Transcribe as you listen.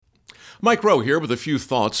Mike Rowe here with a few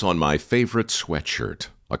thoughts on my favorite sweatshirt.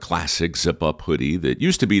 A classic zip-up hoodie that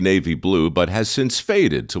used to be navy blue but has since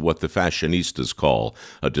faded to what the fashionistas call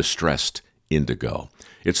a distressed indigo.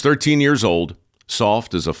 It's 13 years old,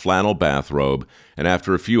 soft as a flannel bathrobe, and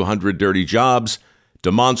after a few hundred dirty jobs,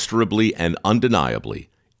 demonstrably and undeniably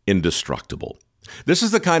indestructible. This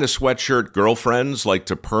is the kind of sweatshirt girlfriends like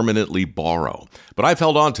to permanently borrow. But I've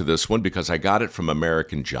held on to this one because I got it from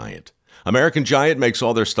American Giant. American Giant makes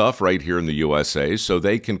all their stuff right here in the USA so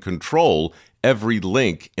they can control every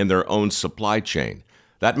link in their own supply chain.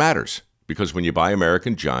 That matters because when you buy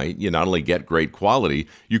American Giant, you not only get great quality,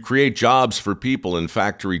 you create jobs for people in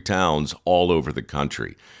factory towns all over the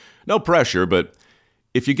country. No pressure, but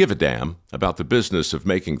if you give a damn about the business of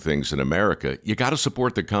making things in America, you got to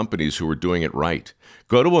support the companies who are doing it right.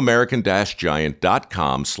 Go to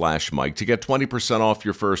american-giant.com/Mike to get 20% off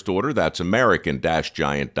your first order. That's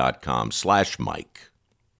american-giant.com/Mike.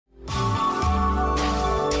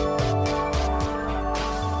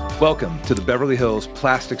 Welcome to the Beverly Hills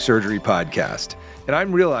Plastic Surgery Podcast. And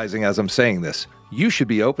I'm realizing as I'm saying this, you should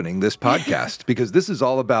be opening this podcast because this is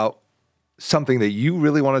all about something that you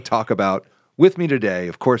really want to talk about. With me today,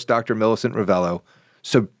 of course, Dr. Millicent Rovelo.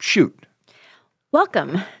 So shoot.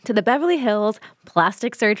 Welcome to the Beverly Hills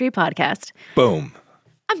Plastic Surgery Podcast. Boom.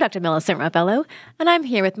 I'm Dr. Millicent Rovelo, and I'm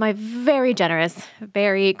here with my very generous,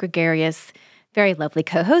 very gregarious, very lovely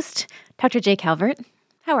co-host, Dr. Jay Calvert.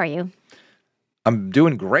 How are you? I'm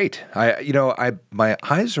doing great. My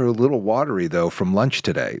eyes are a little watery though from lunch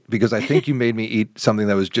today because I think you made me eat something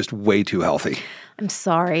that was just way too healthy. I'm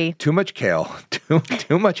sorry. Too much kale,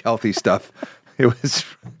 too much healthy stuff. It was,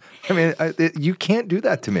 you can't do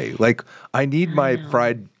that to me. Like I need my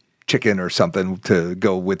fried chicken or something to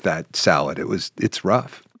go with that salad. It's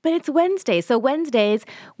rough. But it's Wednesday. So Wednesdays,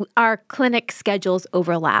 our clinic schedules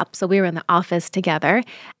overlap. So we were in the office together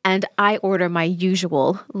and I order my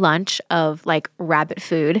usual lunch of like rabbit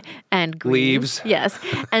food and greens. Leaves. Yes.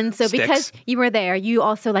 And so Sticks. Because you were there, you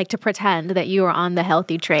also like to pretend that you are on the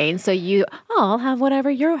healthy train. So I'll have whatever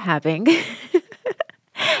you're having.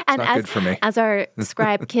 And not good for me. As our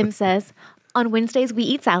scribe Kim says, on Wednesdays we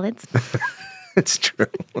eat salads. It's true.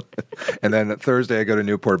 And then Thursday I go to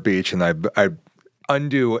Newport Beach and I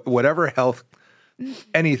undo whatever health,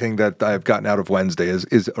 anything that I've gotten out of Wednesday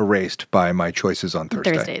is erased by my choices on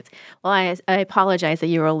Thursdays. Well, I apologize that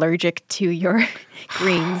you're allergic to your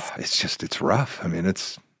greens. It's rough. I mean,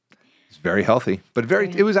 it's very healthy, but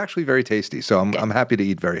it was actually very tasty. So I'm happy to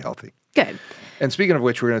eat very healthy. Good. And speaking of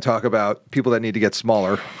which, we're going to talk about people that need to get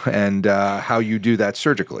smaller and how you do that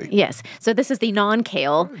surgically. Yes. So this is the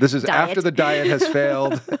non-kale This is diet. after the diet has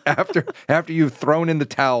failed, after you've thrown in the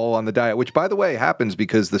towel on the diet, which, by the way, happens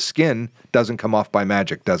because the skin doesn't come off by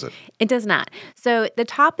magic, does it? It does not. So the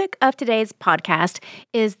topic of today's podcast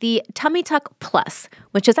is the Tummy Tuck Plus,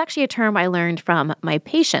 which is actually a term I learned from my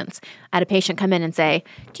patients. I had a patient come in and say,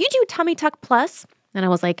 "Do you do Tummy Tuck Plus?" And I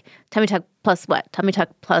was like, "Tummy Tuck plus what? Tummy Tuck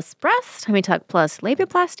plus breast? Tummy Tuck plus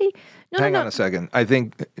labiaplasty?" Hang on a second. I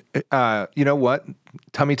think, you know what?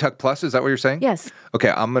 Tummy Tuck Plus, is that what you're saying? Yes. Okay,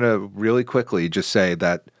 I'm going to really quickly just say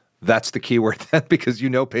that's the key word then because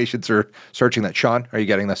patients are searching that. Sean, are you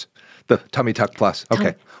getting this? The Tummy Tuck Plus.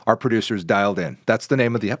 Okay, our producer's dialed in. That's the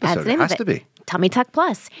name of the episode. That's the name it has of to be. Tummy Tuck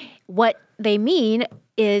Plus. What they mean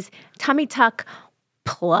is Tummy Tuck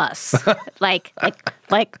plus, like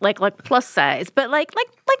plus size, but like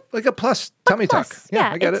a plus tummy tuck.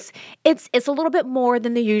 Yeah, I get it. It's a little bit more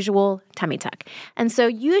than the usual tummy tuck. And so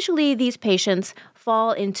usually these patients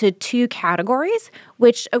fall into two categories,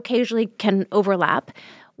 which occasionally can overlap.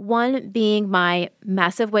 One being my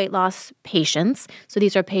massive weight loss patients. So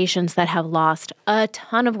these are patients that have lost a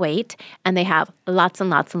ton of weight and they have lots and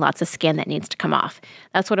lots and lots of skin that needs to come off.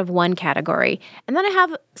 That's sort of one category. And then I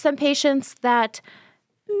have some patients that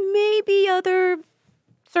maybe other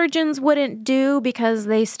surgeons wouldn't do because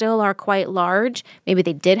they still are quite large. Maybe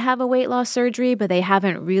they did have a weight loss surgery, but they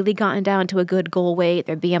haven't really gotten down to a good goal weight.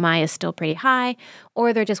 Their BMI is still pretty high,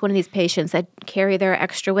 or they're just one of these patients that carry their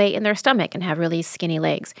extra weight in their stomach and have really skinny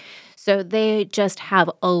legs. So they just have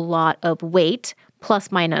a lot of weight,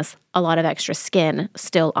 plus minus a lot of extra skin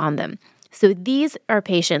still on them. So these are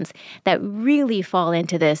patients that really fall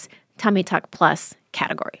into this Tummy Tuck Plus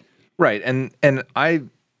category. Right. And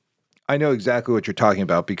I know exactly what you're talking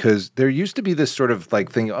about because there used to be this sort of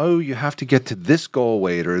like thing, oh, you have to get to this goal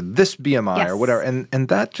weight or this BMI or whatever. And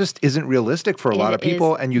that just isn't realistic for a lot of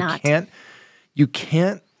people. And you just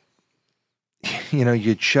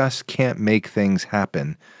can't make things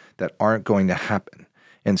happen that aren't going to happen.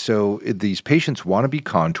 And so these patients want to be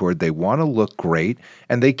contoured. They want to look great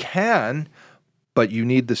and they can, but you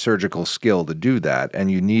need the surgical skill to do that.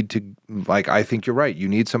 And you need to like, I think you're right. You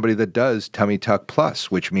need somebody that does tummy tuck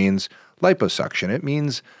plus, which means liposuction. It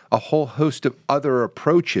means a whole host of other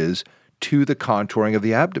approaches to the contouring of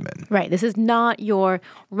the abdomen. Right. This is not your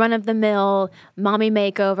run-of-the-mill mommy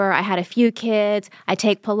makeover. I had a few kids. I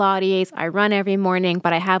take Pilates. I run every morning,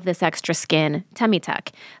 but I have this extra skin tummy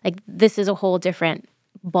tuck. Like, this is a whole different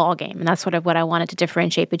ball game, and that's sort of what I wanted to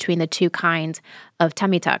differentiate between the two kinds of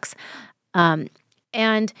tummy tucks.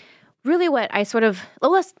 And really, what I sort of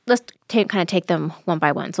let's kind of take them one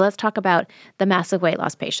by one. So let's talk about the massive weight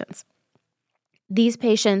loss patients. These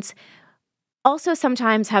patients also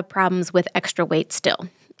sometimes have problems with extra weight still.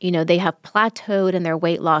 They have plateaued in their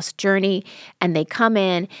weight loss journey, and they come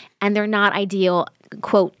in and they're not ideal,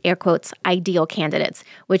 quote, air quotes, ideal candidates,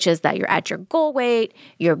 which is that you're at your goal weight,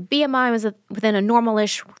 your BMI was within a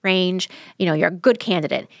normalish range, you're a good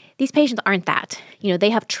candidate. These patients aren't that. They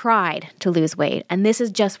have tried to lose weight, and this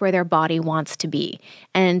is just where their body wants to be.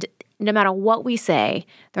 And no matter what we say,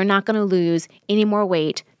 they're not going to lose any more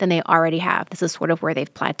weight than they already have. This is sort of where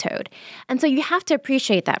they've plateaued. And so you have to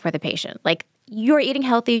appreciate that for the patient. Like, you're eating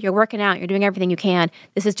healthy, you're working out, you're doing everything you can.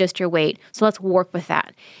 This is just your weight. So let's work with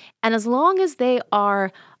that. And as long as they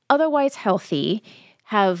are otherwise healthy,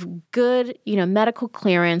 have good, medical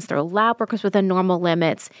clearance, their lab work is within normal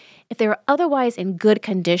limits, if they're otherwise in good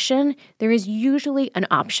condition, there is usually an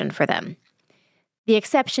option for them. The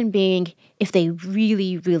exception being if they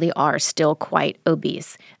really, really are still quite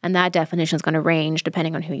obese. And that definition is going to range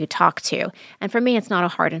depending on who you talk to. And for me, it's not a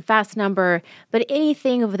hard and fast number, but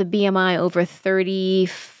anything over the BMI over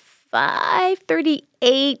 35,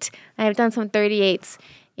 38, I have done some 38s,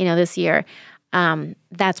 this year,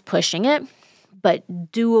 that's pushing it, but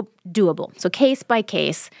doable. So case by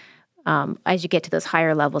case, as you get to those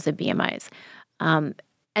higher levels of BMIs.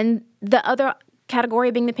 And the other category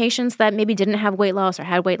being the patients that maybe didn't have weight loss or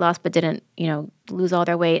had weight loss but didn't, lose all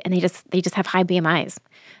their weight, and they just have high BMIs.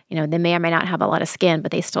 They may or may not have a lot of skin,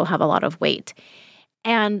 but they still have a lot of weight.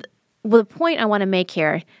 And the point I want to make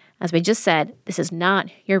here, as we just said, this is not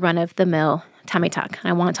your run-of-the-mill tummy tuck.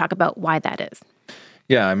 I want to talk about why that is.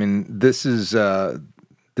 Yeah, I mean, this is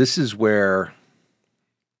where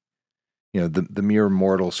the mere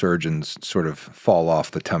mortal surgeons sort of fall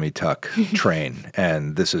off the tummy tuck train,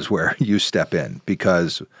 and this is where you step in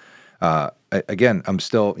because, again, I'm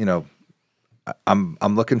still, I'm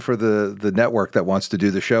looking for the network that wants to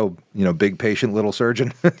do the show, big patient, little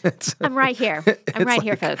surgeon. I'm right here. I'm right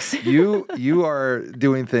here, folks. you are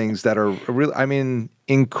doing things that are really,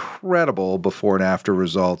 incredible before and after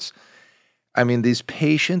results. These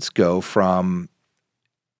patients go from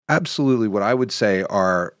absolutely what I would say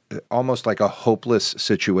are almost like a hopeless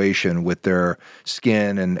situation with their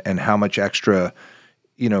skin and how much extra,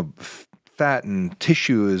 fat and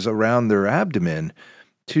tissue is around their abdomen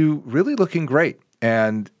to really looking great.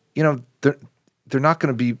 And, they're not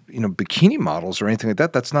going to be, bikini models or anything like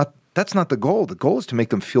that. That's not the goal. The goal is to make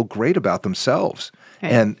them feel great about themselves.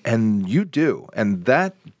 Right. And you do. And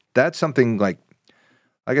that's something like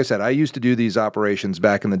I said, I used to do these operations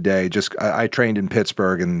back in the day. I trained in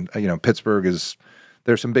Pittsburgh, and Pittsburgh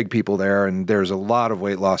there's some big people there, and there's a lot of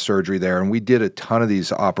weight loss surgery there. And we did a ton of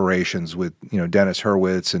these operations with Dennis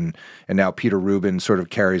Hurwitz, and now Peter Rubin sort of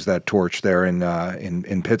carries that torch there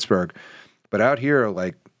in Pittsburgh. But out here,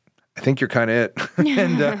 like, I think you're kind of it,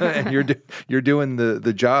 and you're doing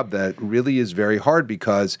the job that really is very hard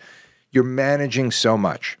because you're managing so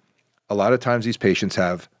much. A lot of times these patients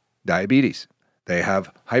have diabetes. They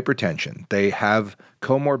have hypertension. They have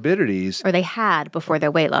comorbidities. Or they had before their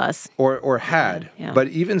weight loss. Or had. Yeah. But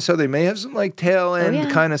even so, they may have some like tail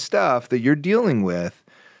end kind of stuff that you're dealing with.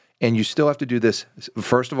 And you still have to do this,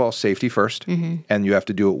 first of all, safety first, and you have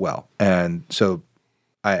to do it well. And so,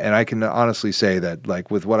 I can honestly say that, like,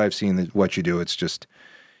 with what I've seen, what you do,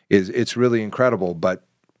 it's really incredible. But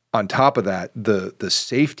on top of that, the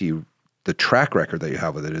safety, the track record that you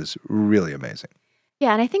have with it is really amazing.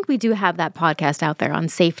 Yeah, and I think we do have that podcast out there on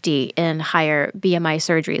safety in higher BMI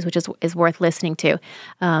surgeries, which is worth listening to.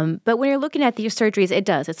 But when you're looking at these surgeries,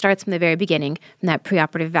 it starts from the very beginning, from that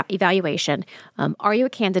preoperative evaluation. Are you a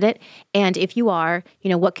candidate? And if you are,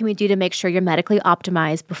 what can we do to make sure you're medically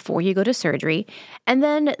optimized before you go to surgery? And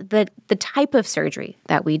then the type of surgery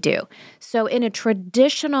that we do. So in a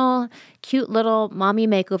traditional cute little mommy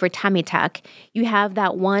makeover tummy tuck, you have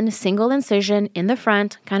that one single incision in the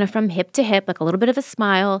front, kind of from hip to hip, like a little bit of a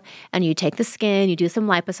smile, and you take the skin, you do some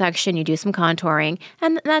liposuction, you do some contouring,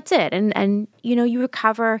 and that's it. And you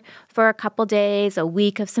recover for a couple days, a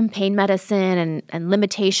week of some pain medicine and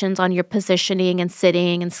limitations on your positioning and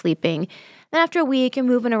sitting and sleeping. Then after a week, you're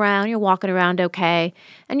moving around, you're walking around okay,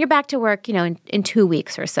 and you're back to work, in 2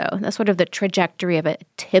 weeks or so. That's sort of the trajectory of a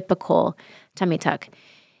typical tummy tuck.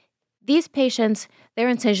 These patients, their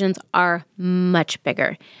incisions are much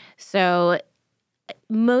bigger. So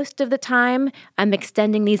most of the time, I'm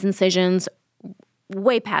extending these incisions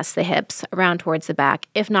way past the hips, around towards the back,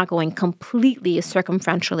 if not going completely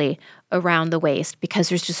circumferentially around the waist, because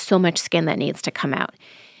there's just so much skin that needs to come out.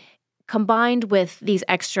 Combined with these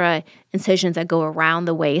extra incisions that go around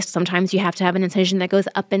the waist, sometimes you have to have an incision that goes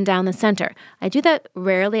up and down the center. I do that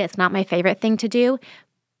rarely. It's not my favorite thing to do.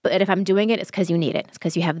 But if I'm doing it, it's because you need it. It's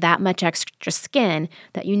because you have that much extra skin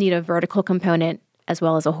that you need a vertical component as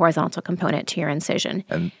well as a horizontal component to your incision.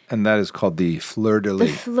 And that is called the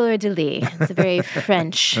fleur-de-lis. The fleur-de-lis. It's a very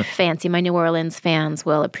French fancy. My New Orleans fans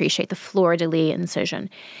will appreciate the fleur-de-lis incision.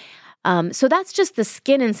 So that's just the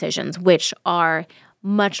skin incisions, which are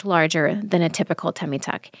much larger than a typical tummy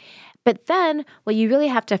tuck. But then what you really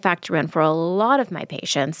have to factor in for a lot of my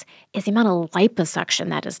patients is the amount of liposuction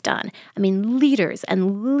that is done. I mean, liters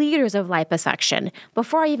and liters of liposuction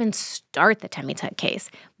before I even start the tummy tuck case.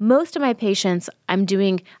 Most of my patients, I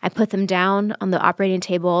put them down on the operating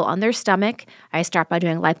table on their stomach. I start by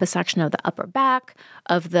doing liposuction of the upper back,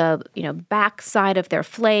 of the back side of their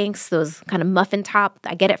flanks, those kind of muffin top.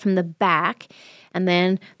 I get it from the back. And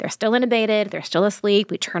then they're still intubated, they're still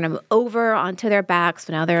asleep. We turn them over onto their backs.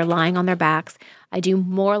 So now they're lying on their backs. I do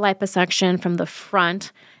more liposuction from the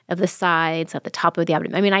front, of the sides, at the top of the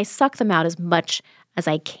abdomen. I mean, I suck them out as much as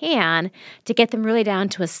I can to get them really down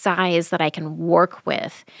to a size that I can work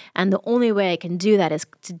with. And the only way I can do that is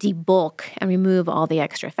to debulk and remove all the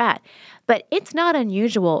extra fat. But it's not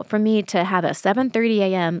unusual for me to have a 7:30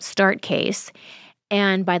 a.m. start case,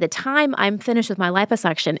 and by the time I'm finished with my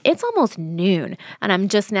liposuction, it's almost noon, and I'm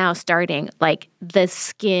just now starting like the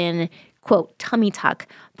skin, quote, tummy tuck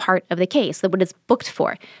part of the case, what it's booked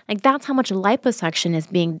for. Like that's how much liposuction is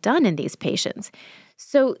being done in these patients.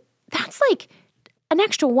 So that's like an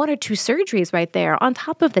extra 1 or 2 surgeries right there on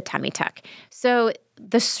top of the tummy tuck. So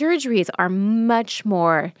the surgeries are much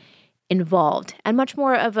more involved and much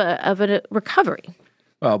more of a recovery.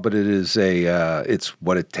 Well, but it is it's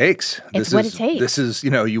what it takes. It's what it takes. This is,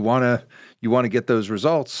 you want to get those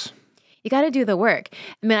results. You got to do the work.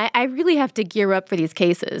 I mean, I really have to gear up for these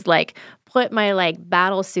cases. Like, put my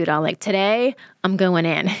battle suit on. Like today, I'm going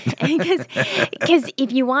in because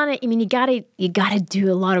if you want to, I mean, you gotta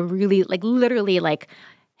do a lot of really literally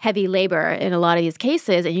heavy labor in a lot of these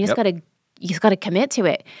cases, and you just gotta commit to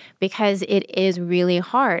it because it is really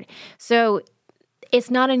hard. So it's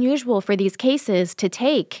not unusual for these cases to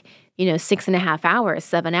take 6.5 hours,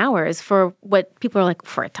 7 hours for what people are like,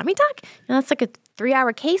 for a tummy tuck? And that's like a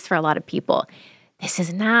 3-hour case for a lot of people. This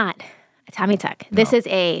is not a tummy tuck. No. This is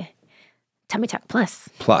a tummy tuck plus.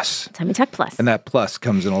 Tummy tuck plus. And that plus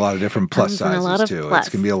comes in a lot of different plus sizes too. It's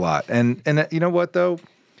going to be a lot. And you know what though?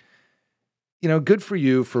 Good for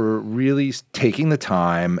you for really taking the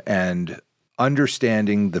time and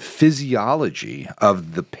understanding the physiology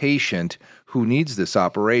of the patient who needs this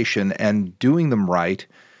operation and doing them right.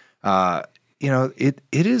 It's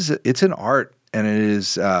an art, and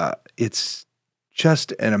it's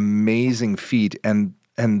just an amazing feat, and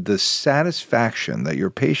the satisfaction that your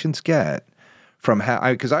patients get from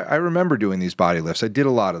because I remember doing these body lifts. I did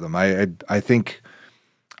a lot of them. I think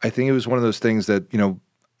it was one of those things that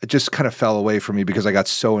it just kind of fell away from me because I got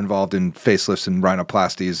so involved in facelifts and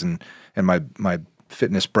rhinoplasties and my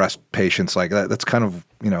fitness breast patients like that. That's kind of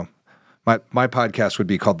My podcast would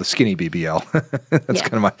be called the Skinny BBL. That's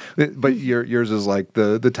kind of but yours is like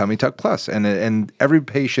the Tummy Tuck Plus, and every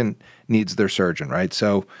patient needs their surgeon, right?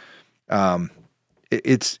 So,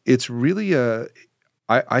 it's really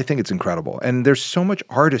I think it's incredible, and there's so much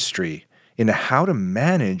artistry into how to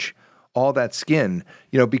manage all that skin,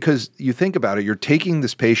 because you think about it, you're taking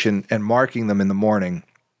this patient and marking them in the morning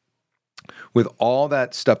with all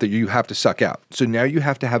that stuff that you have to suck out. So now you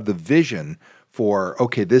have to have the vision for,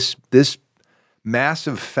 okay, this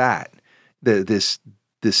massive fat, this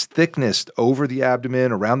thickness over the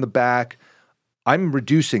abdomen, around the back, I'm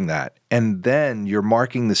reducing that. And then you're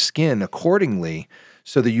marking the skin accordingly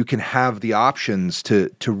so that you can have the options to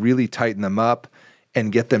really tighten them up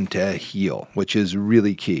and get them to heal, which is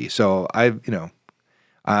really key. So I'm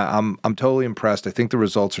totally impressed. I think the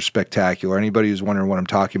results are spectacular. Anybody who's wondering what I'm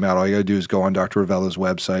talking about, all you gotta do is go on Dr. Rivella's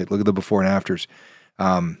website, look at the before and afters.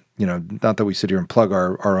 Not that we sit here and plug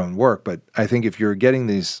our own work, but I think if you're getting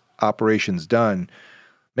these operations done,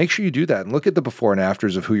 make sure you do that and look at the before and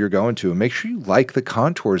afters of who you're going to, and make sure you like the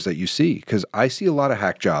contours that you see, because I see a lot of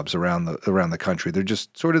hack jobs around the country. They're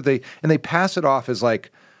just sort of they pass it off as like,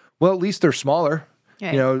 well, at least they're smaller.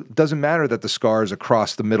 Right. You know, it doesn't matter that the scar is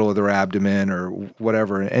across the middle of their abdomen or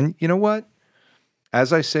whatever. And you know what?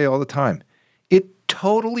 As I say all the time, it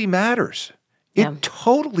totally matters. It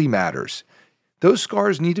totally matters. Those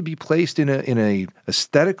scars need to be placed in a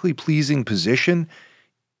aesthetically pleasing position.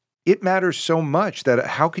 It matters so much that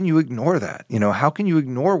how can you ignore that? You know, how can you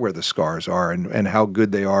ignore where the scars are and how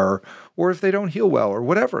good they are, or if they don't heal well or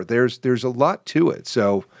whatever? There's a lot to it.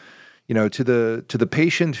 So, you know, to the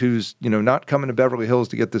patient who's, you know, not coming to Beverly Hills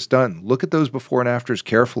to get this done, look at those before and afters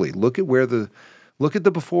carefully. Look at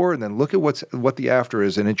the before and then look at what the after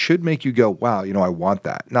is, and it should make you go, wow, you know, I want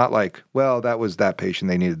that. Not like, well, that was that patient,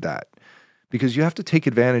 they needed that. Because you have to take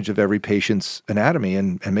advantage of every patient's anatomy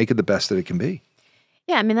and make it the best that it can be.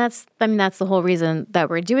 Yeah, I mean that's the whole reason that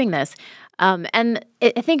we're doing this, and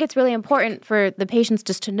I think it's really important for the patients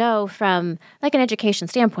just to know from like an education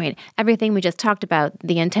standpoint, everything we just talked about,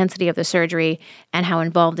 the intensity of the surgery and how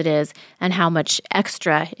involved it is, and how much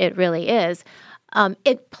extra it really is.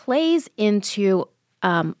 It plays into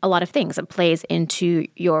a lot of things. It plays into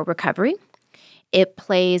your recovery. It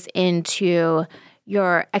plays into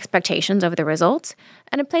your expectations of the results,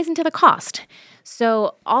 and it plays into the cost.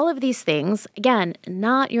 So all of these things, again,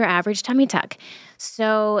 not your average tummy tuck.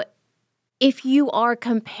 So if you are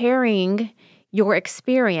comparing your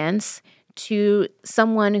experience to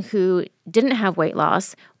someone who didn't have weight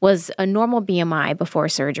loss, was a normal BMI before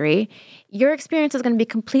surgery, your experience is going to be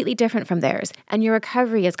completely different from theirs, and your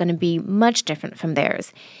recovery is going to be much different from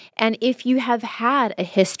theirs. And if you have had a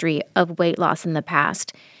history of weight loss in the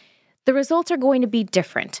past, the results are going to be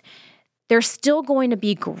different. They're still going to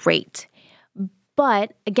be great.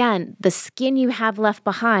 But again, the skin you have left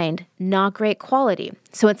behind, not great quality.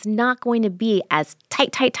 So it's not going to be as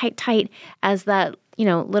tight as that, you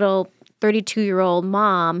know, little 32-year-old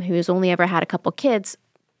mom who's only ever had a couple kids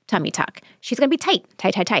tummy tuck. She's going to be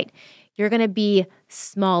tight. You're going to be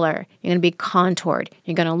smaller. You're going to be contoured.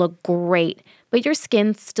 You're going to look great. But your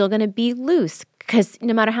skin's still going to be loose because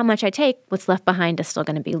no matter how much I take, what's left behind is still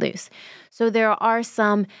going to be loose. So there are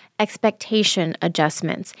some expectation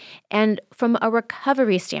adjustments. And from a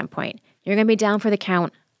recovery standpoint, you're going to be down for the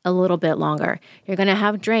count a little bit longer. You're going to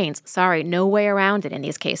have drains. Sorry, no way around it in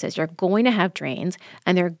these cases. You're going to have drains,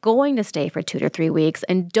 and they're going to stay for 2 to 3 weeks.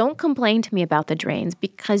 And don't complain to me about the drains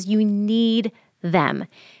because you need them.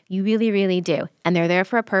 You really, really do. And they're there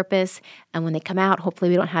for a purpose. And when they come out, hopefully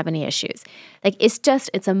we don't have any issues. Like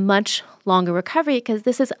it's a much longer recovery because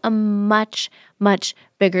this is a much, much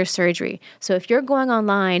bigger surgery. So if you're going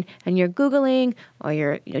online and you're Googling or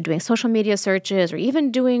you're doing social media searches or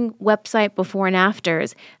even doing website before and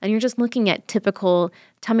afters, and you're just looking at typical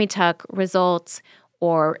tummy tuck results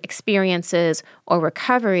or experiences or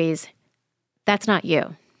recoveries, that's not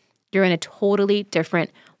you. You're in a totally different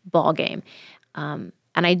ballgame.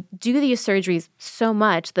 And I do these surgeries so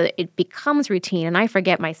much that it becomes routine, and I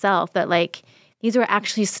forget myself that like these are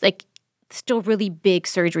actually like still really big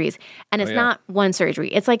surgeries, and it's not one surgery.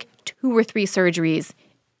 It's like 2 or 3 surgeries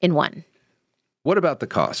in one. What about the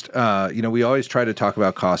cost? We always try to talk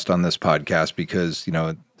about cost on this podcast because,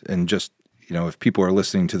 and just, if people are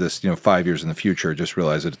listening to this, 5 years in the future, just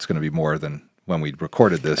realize that it's going to be more than when we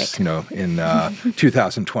recorded this, in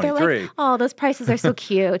 2023. They're like, oh, those prices are so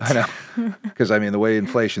cute. I know. Because, the way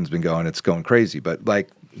inflation's been going, it's going crazy. But,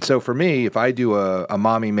 so for me, if I do a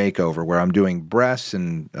mommy makeover where I'm doing breasts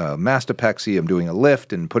and mastopexy, I'm doing a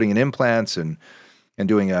lift and putting in implants and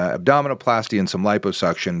doing abdominoplasty and some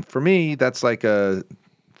liposuction, for me, that's like a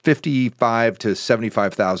 $55,000 to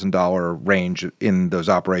 $75,000 range in those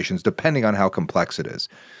operations, depending on how complex it is.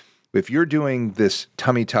 If you're doing this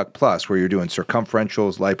tummy tuck plus, where you're doing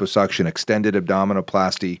circumferentials, liposuction, extended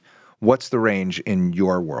abdominoplasty, what's the range in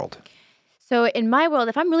your world? So in my world,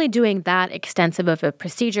 if I'm really doing that extensive of a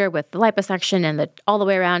procedure with the liposuction and all the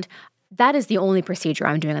way around, that is the only procedure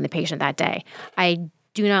I'm doing on the patient that day. I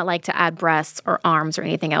do not like to add breasts or arms or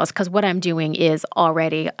anything else because what I'm doing is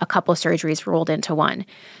already a couple surgeries rolled into one.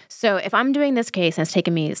 So if I'm doing this case and it's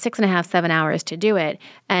taken me 6.5, 7 hours to do it,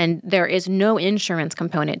 and there is no insurance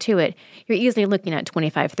component to it, you're easily looking at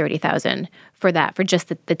 $25,000, $30,000 for that, for just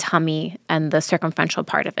the tummy and the circumferential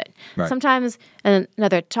part of it. Right. Sometimes,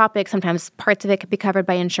 another topic, sometimes parts of it could be covered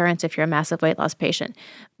by insurance if you're a massive weight loss patient.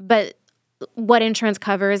 But what insurance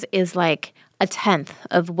covers is like 1/10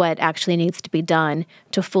 of what actually needs to be done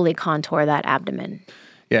to fully contour that abdomen.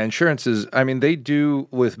 Yeah, insurance is, they do,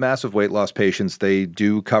 with massive weight loss patients, they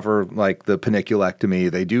do cover like the paniculectomy,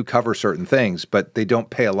 they do cover certain things, but they don't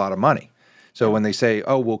pay a lot of money. So when they say,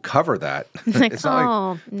 oh, we'll cover that, it's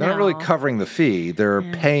not they're not really covering the fee. They're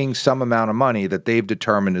paying some amount of money that they've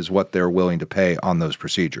determined is what they're willing to pay on those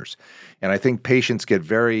procedures. And I think patients get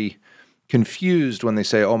very confused when they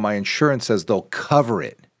say, oh, my insurance says they'll cover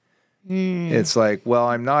it. It's like, well,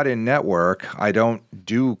 I'm not in network. I don't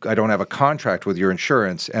have a contract with your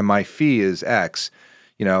insurance, and my fee is X.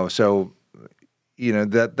 So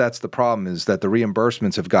that's the problem, is that the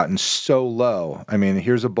reimbursements have gotten so low. I mean,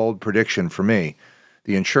 here's a bold prediction for me.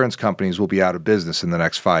 The insurance companies will be out of business in the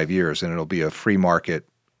next 5 years, and it'll be a free market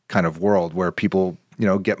kind of world where people,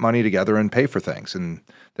 get money together and pay for things. And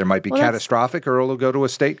there might be catastrophic, or it'll go to a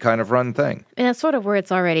state kind of run thing. And that's sort of where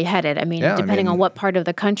it's already headed. I mean, depending on what part of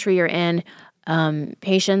the country you're in,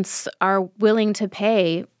 patients are willing to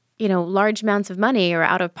pay, large amounts of money or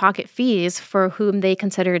out-of-pocket fees for whom they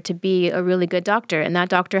consider to be a really good doctor. And that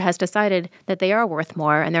doctor has decided that they are worth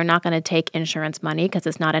more, and they're not going to take insurance money because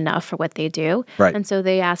it's not enough for what they do. Right. And so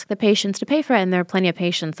they ask the patients to pay for it, and there are plenty of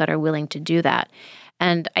patients that are willing to do that.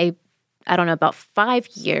 And I don't know about 5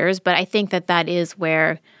 years, but I think that is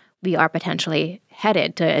where we are potentially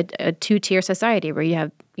headed, to a two-tier society where you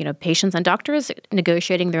have, patients and doctors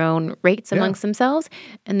negotiating their own rates amongst themselves.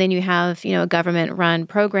 And then you have, a government-run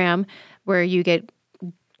program where you get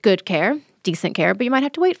good care, decent care, but you might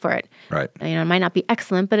have to wait for it. Right. It might not be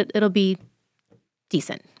excellent, but it'll be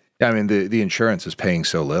decent. Yeah, I mean, the insurance is paying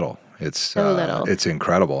so little. It's so little. It's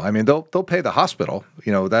incredible. I mean, they'll pay the hospital.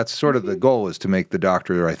 That's sort of the goal, is to make the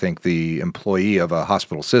doctor, I think, the employee of a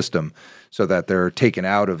hospital system, so that they're taken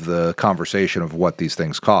out of the conversation of what these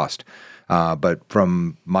things cost. But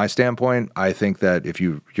from my standpoint, I think that if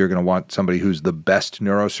you're going to want somebody who's the best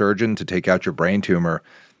neurosurgeon to take out your brain tumor,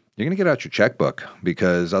 you're going to get out your checkbook,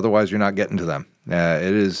 because otherwise you're not getting to them.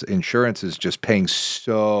 Insurance is just paying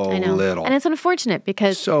so little. And it's unfortunate,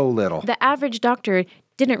 because so little. The average doctor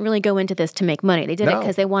didn't really go into this to make money. They did it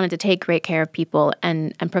because they wanted to take great care of people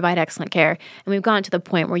and provide excellent care. And we've gotten to the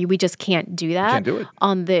point where we just can't do that can't do it.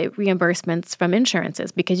 On the reimbursements from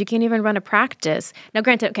insurances, because you can't even run a practice. Now,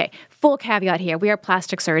 granted, full caveat here, we are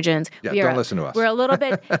plastic surgeons. Yeah, don't listen to us. We're a little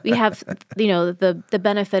bit, we have, the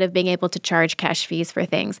benefit of being able to charge cash fees for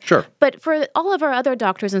things. Sure. But for all of our other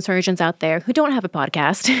doctors and surgeons out there who don't have a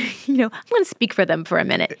podcast, I'm going to speak for them for a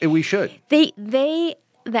minute. We should. The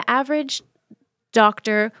average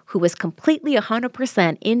doctor who is completely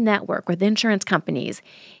 100% in network with insurance companies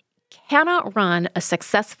cannot run a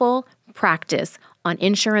successful practice on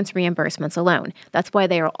insurance reimbursements alone. That's why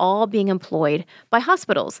they are all being employed by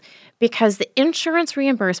hospitals, because the insurance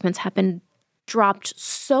reimbursements have been dropped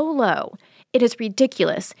so low. It is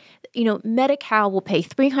ridiculous. Medi-Cal will pay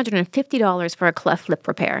 $350 for a cleft lip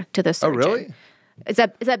repair to the surgeon. Oh, really? Is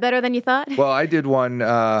that better than you thought? Well, I did one.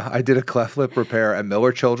 I did a cleft lip repair at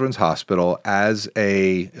Miller Children's Hospital as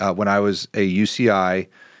when I was a UCI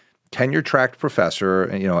tenure-track professor.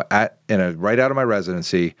 Right out of my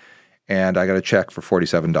residency, and I got a check for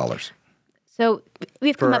 $47. So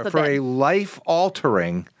we've come up a bit. For a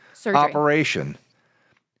life-altering surgery operation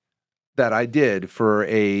that I did for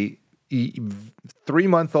a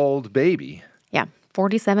 3-month-old baby. Yeah.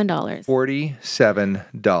 $47.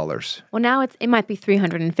 $47. Well, now it might be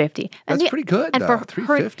 $350. That's pretty good, and though. For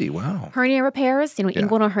 $350, wow. Hernia repairs,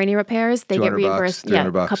 inguinal hernia repairs, they get reimbursed.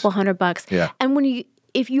 $200, a couple $100. Yeah. And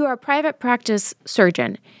if you are a private practice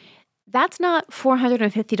surgeon, that's not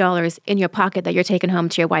 $450 in your pocket that you're taking home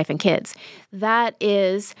to your wife and kids. That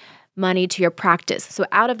is money to your practice. So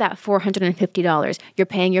out of that $450, you're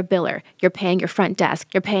paying your biller, you're paying your front desk,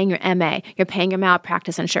 you're paying your MA, you're paying your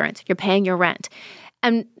malpractice insurance, you're paying your rent.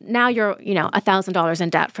 And now you're, $1,000 in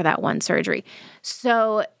debt for that one surgery.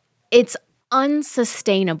 So it's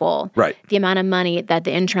unsustainable, right, the amount of money that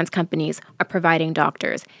the insurance companies are providing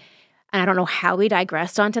doctors. And I don't know how we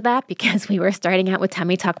digressed onto that, because we were starting out with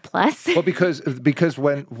Tummy Tuck Plus. Well, because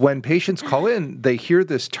when patients call in, they hear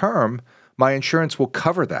this term, my insurance will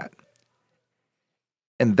cover that.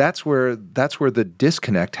 And that's where the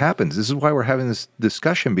disconnect happens. This is why we're having this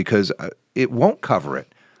discussion, because it won't cover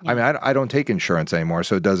it. Yeah. I mean, I don't take insurance anymore,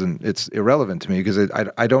 so it's irrelevant to me, because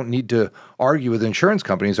I don't need to argue with insurance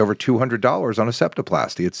companies over $200 on a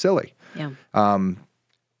septoplasty. It's silly. Yeah.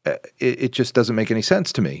 It just doesn't make any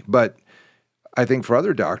sense to me. But I think for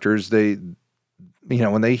other doctors, when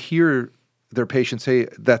they hear their patients say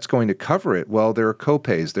that's going to cover it, well, there are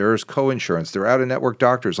co-pays, there's co-insurance, there are out-of-network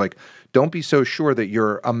doctors. Like, don't be so sure that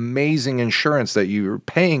your amazing insurance that you're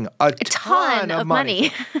paying a ton of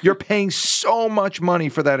money. You're paying so much money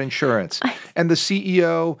for that insurance. And the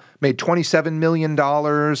CEO made $27 million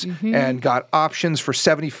and got options for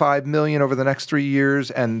 $75 million over the next 3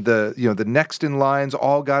 years. And the next in lines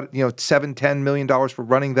all got, $7-10 million for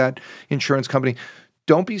running that insurance company.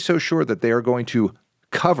 Don't be so sure that they are going to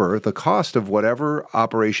cover the cost of whatever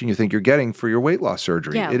operation you think you're getting for your weight loss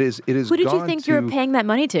surgery. Yeah. It is. Who did you think you were paying that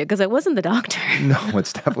money to? Because it wasn't the doctor. No,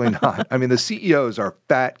 it's definitely not. I mean, the CEOs are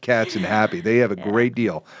fat cats and happy. They have a great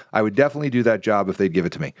deal. I would definitely do that job if they'd give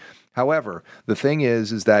it to me. However, the thing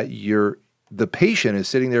is that the patient is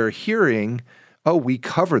sitting there hearing, "Oh, we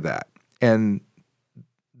cover that," and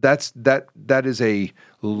that is a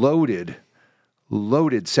loaded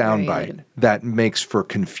soundbite that makes for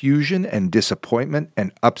confusion and disappointment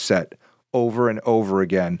and upset over and over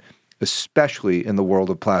again, especially in the world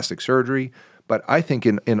of plastic surgery. But I think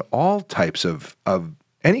in all types of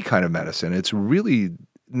any kind of medicine, it's really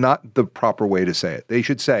not the proper way to say it. They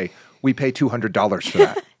should say, we pay $200 for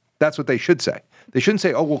that. That's what they should say. They shouldn't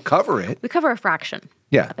say, oh, we'll cover it. We cover a fraction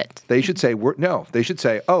of it. They should say, they should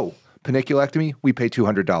say, oh, paniculectomy, we pay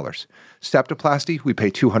 $200. Septoplasty, we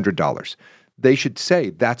pay $200. They should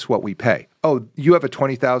say that's what we pay. Oh, you have a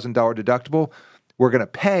 $20,000 deductible? We're going to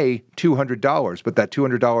pay $200, but that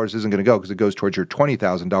 $200 isn't going to go because it goes towards your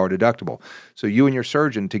 $20,000 deductible. So you and your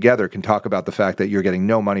surgeon together can talk about the fact that you're getting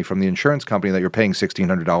no money from the insurance company that you're paying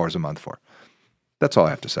 $1,600 a month for. That's all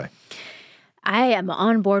I have to say. I am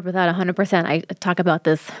on board with that 100%. I talk about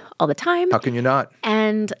this all the time. How can you not?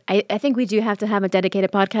 And I think we do have to have a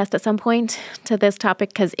dedicated podcast at some point to this topic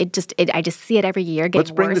because I just see it every year getting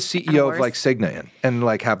Let's bring the worse CEO and of worse. Cigna in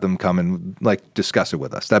and have them come and discuss it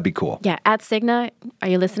with us. That'd be cool. Yeah, at Cigna, are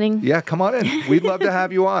you listening? Yeah, come on in. We'd love to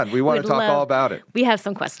have you on. We want to talk all about it. We have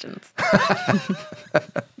some questions.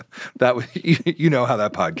 You know how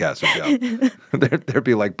that podcast would go. There'd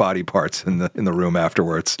be like body parts in the room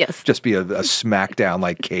afterwards. Yes. Just be a smackdown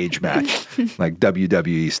like cage match, like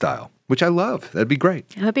WWE style, which I love. That'd be great.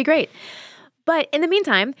 That'd be great. But in the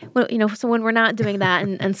meantime, so when we're not doing that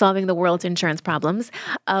and solving the world's insurance problems,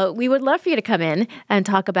 we would love for you to come in and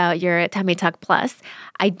talk about your Tummy Tuck Plus.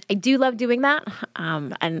 I do love doing that,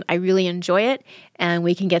 and I really enjoy it, and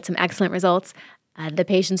we can get some excellent results. The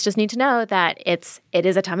patients just need to know that it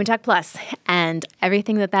is a Tummy Tuck Plus, and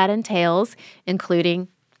everything that entails, including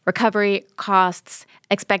recovery, costs,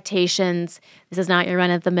 expectations. This is not your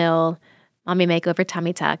run-of-the-mill mommy makeover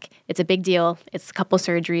tummy tuck. It's a big deal. It's a couple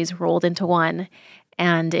surgeries rolled into one,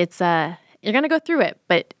 and it's you're going to go through it,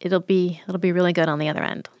 but it'll be really good on the other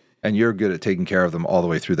end. And you're good at taking care of them all the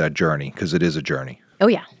way through that journey because it is a journey. Oh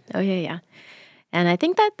yeah. And I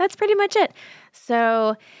think that's pretty much it.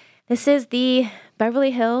 So this is the Beverly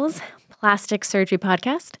Hills Plastic Surgery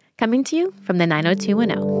Podcast coming to you from the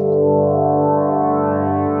 90210.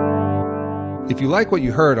 If you like what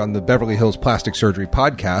you heard on the Beverly Hills Plastic Surgery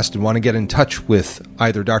Podcast and want to get in touch with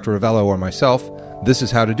either Dr. Rovelo or myself, this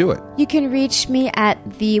is how to do it. You can reach me at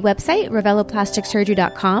the website,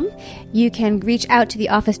 rovelloplasticsurgery.com. You can reach out to the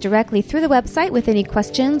office directly through the website with any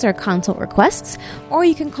questions or consult requests, or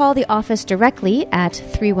you can call the office directly at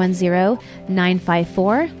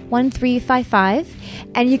 310-954-1355,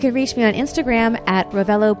 and you can reach me on Instagram at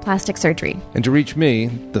Rovello Plastic Surgery. And to reach me,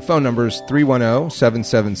 the phone number is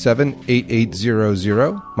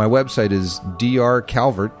 310-777-8800. My website is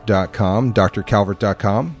drcalvert.com,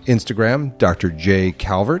 drcalvert.com. Instagram, Dr. J.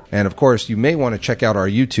 Calvert. And of course, you may want to check out our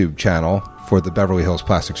YouTube channel for the Beverly Hills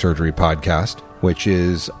Plastic Surgery Podcast, which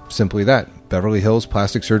is simply that, Beverly Hills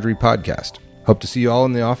Plastic Surgery Podcast. Hope to see you all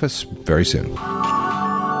in the office very soon.